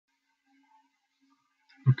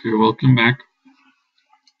Okay, welcome back.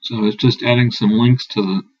 So I was just adding some links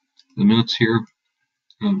to the notes here.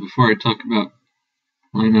 Before I talk about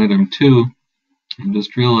line item 2, I'm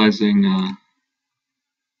just realizing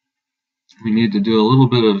we need to do a little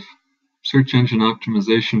bit of search engine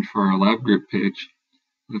optimization for our lab group page.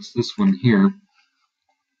 That's this one here.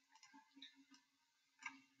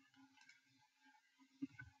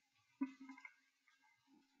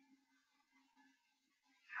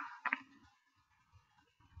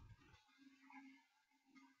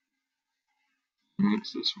 And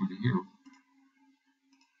that's this one here.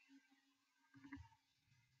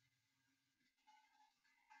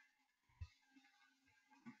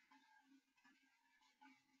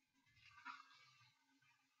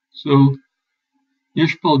 So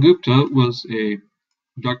Yashpal Gupta was a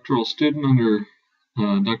doctoral student under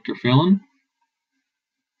Dr. Phelan,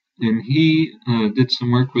 and he did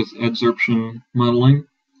some work with adsorption modeling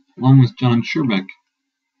along with John Scherbeck.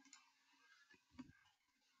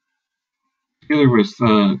 Together with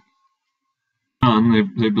John,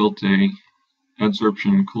 they built a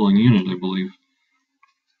adsorption cooling unit, I believe.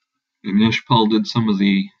 And Yashpal did some of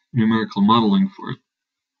the numerical modeling for it.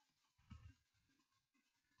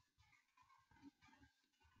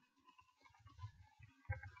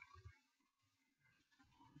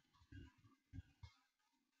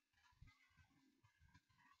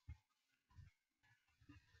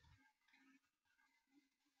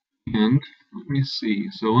 And let me see.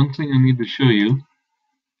 So one thing I need to show you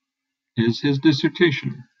is his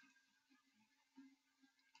dissertation.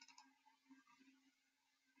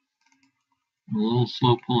 I'm a little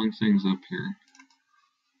slow pulling things up here.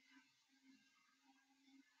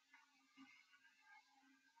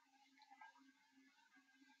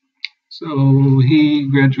 So he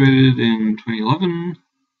graduated in 2011.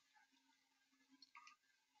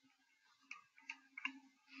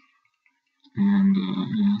 And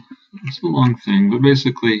yeah, it's a long thing, but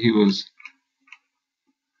basically he was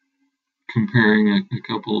comparing a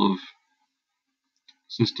couple of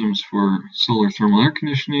systems for solar thermal air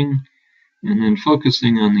conditioning, and then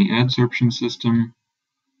focusing on the adsorption system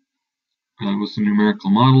with the numerical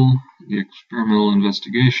model, the experimental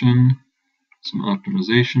investigation, some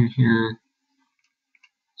optimization here.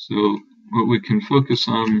 So what we can focus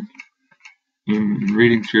on in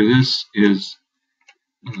reading through this is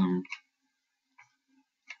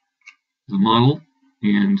the model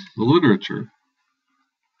and the literature.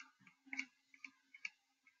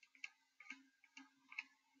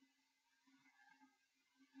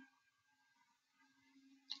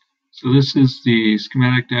 So this is the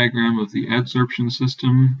schematic diagram of the adsorption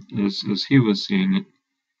system as he was seeing it.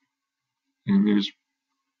 And there's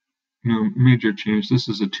no major change. This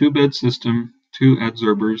is a 2-bed system, 2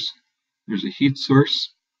 adsorbers. There's a heat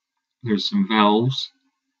source. There's some valves.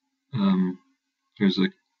 There's a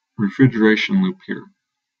refrigeration loop here.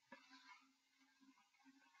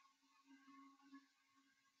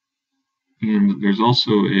 And there's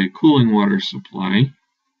also a cooling water supply.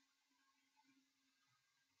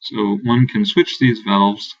 So one can switch these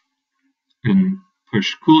valves and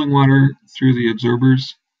push cooling water through the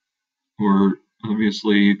adsorbers, or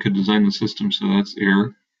obviously you could design the system so that's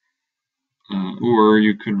air, or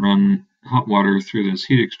you could run hot water through this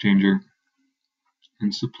heat exchanger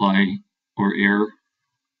and supply or air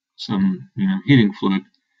some heating fluid.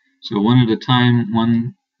 So one at a time,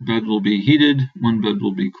 one bed will be heated, one bed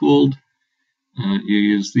will be cooled. You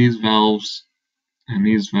use these valves and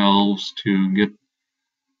these valves to get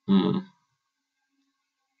well,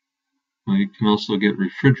 you can also get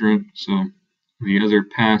refrigerant, so the other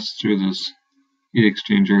pass through this heat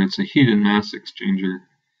exchanger. It's a heat and mass exchanger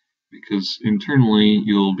because internally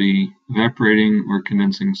you'll be evaporating or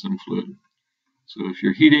condensing some fluid. So if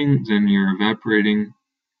you're heating, then you're evaporating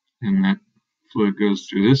and that fluid goes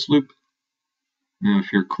through this loop. Now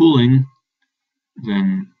if you're cooling,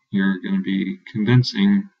 then you're going to be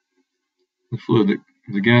condensing the fluid,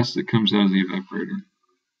 the gas that comes out of the evaporator.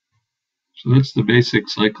 So that's the basic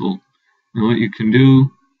cycle. And what you can do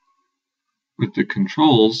with the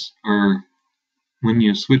controls are when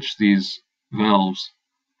you switch these valves,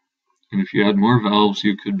 and if you add more valves,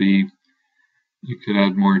 you could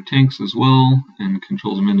add more tanks as well and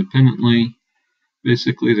control them independently.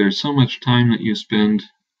 Basically, there's so much time that you spend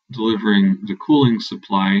delivering the cooling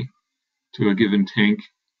supply to a given tank,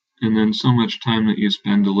 and then so much time that you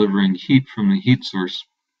spend delivering heat from the heat source.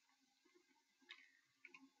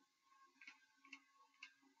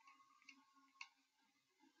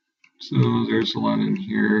 So there's a lot in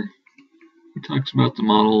here. He talks about the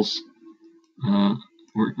models. I'm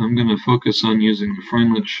going to focus on using the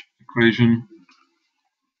Freundlich equation.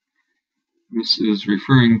 This is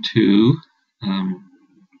referring to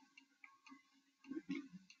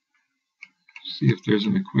see if there's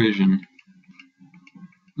an equation.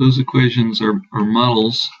 Those equations are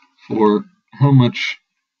models for how much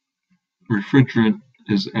refrigerant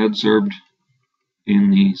is adsorbed in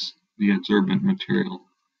the adsorbent material.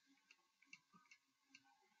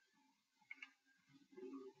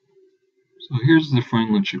 So here's the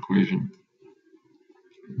Freundlich equation.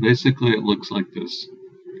 Basically, it looks like this.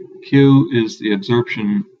 Q is the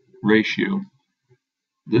adsorption ratio.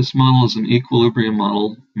 This model is an equilibrium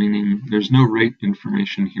model, meaning there's no rate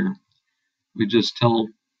information here. We just tell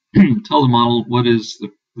the model what is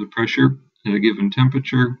the pressure at a given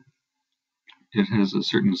temperature. It has a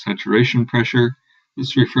certain saturation pressure. This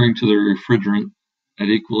is referring to the refrigerant at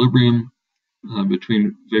equilibrium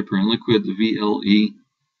between vapor and liquid, the VLE.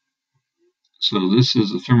 So this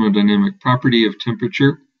is a thermodynamic property of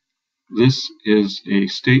temperature. This is a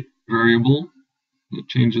state variable that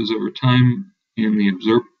changes over time in the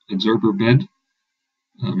adsorber bed.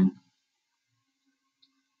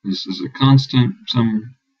 This is a constant,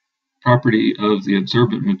 some property of the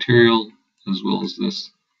adsorbent material, as well as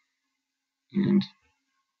this. And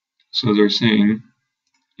so they're saying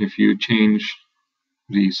if you change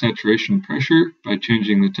the saturation pressure by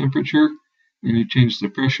changing the temperature, and you change the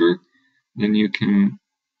pressure, then you can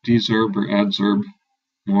desorb or adsorb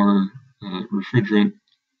more refrigerant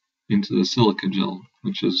into the silica gel,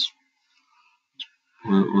 which is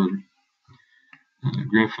or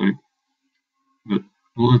graphite. But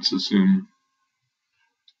let's assume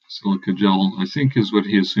silica gel, I think, is what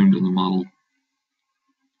he assumed in the model.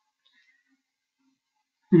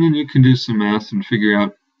 And then you can do some math and figure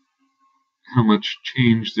out how much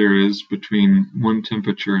change there is between one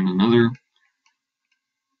temperature and another.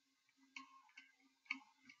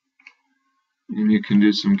 And you can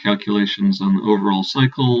do some calculations on the overall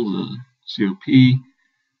cycle, the COP, the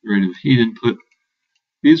rate of heat input.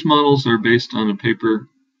 These models are based on a paper,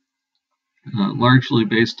 largely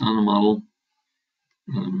based on a model,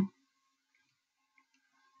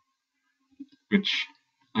 which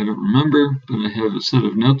I don't remember, but I have a set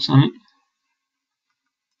of notes on it.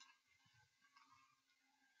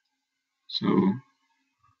 So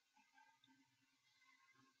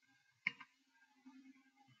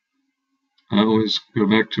I always go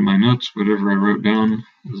back to my notes. Whatever I wrote down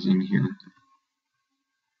is in here.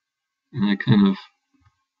 And I kind of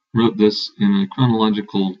wrote this in a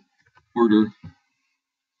chronological order.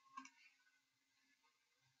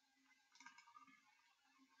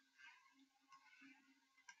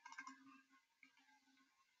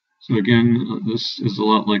 So again, this is a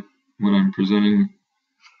lot like what I'm presenting.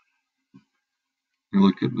 I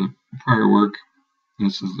look at the prior work.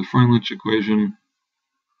 This is the Freundlich equation.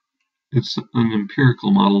 It's an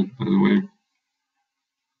empirical model, by the way.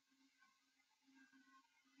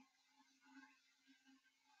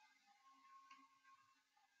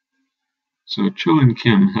 So Cho and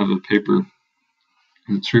Kim have a paper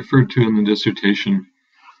that's referred to in the dissertation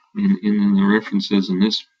in the references in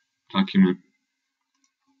this document.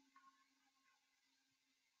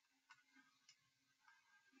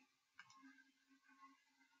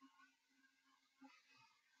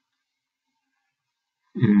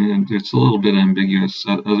 And it's a little bit ambiguous.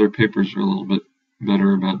 Other papers are a little bit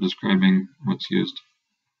better about describing what's used.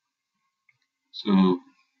 So,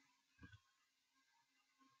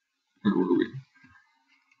 where were we?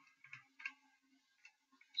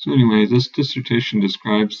 So anyway, this dissertation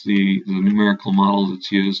describes the numerical model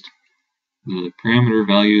that's used, the parameter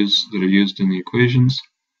values that are used in the equations,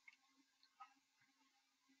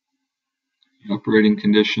 the operating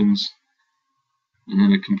conditions, and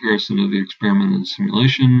then a comparison of the experiment and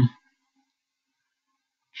simulation.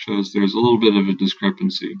 Shows there's a little bit of a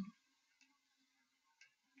discrepancy.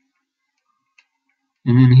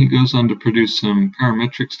 And then he goes on to produce some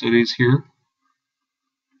parametric studies here.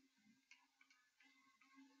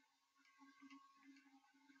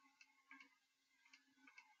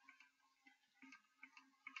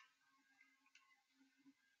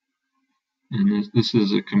 And this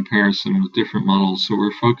is a comparison with different models. So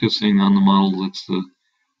we're focusing on the model that's the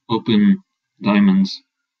open diamonds,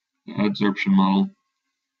 the adsorption model.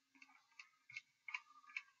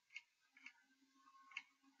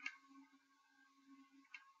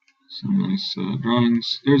 Some nice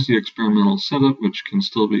drawings. There's the experimental setup, which can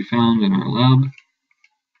still be found in our lab.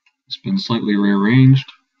 It's been slightly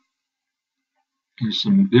rearranged. There's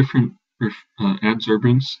some different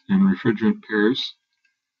adsorbents and refrigerant pairs.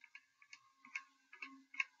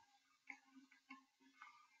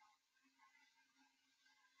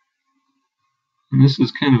 And this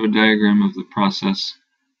is kind of a diagram of the process,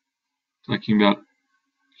 talking about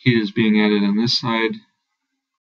heat is being added on this side,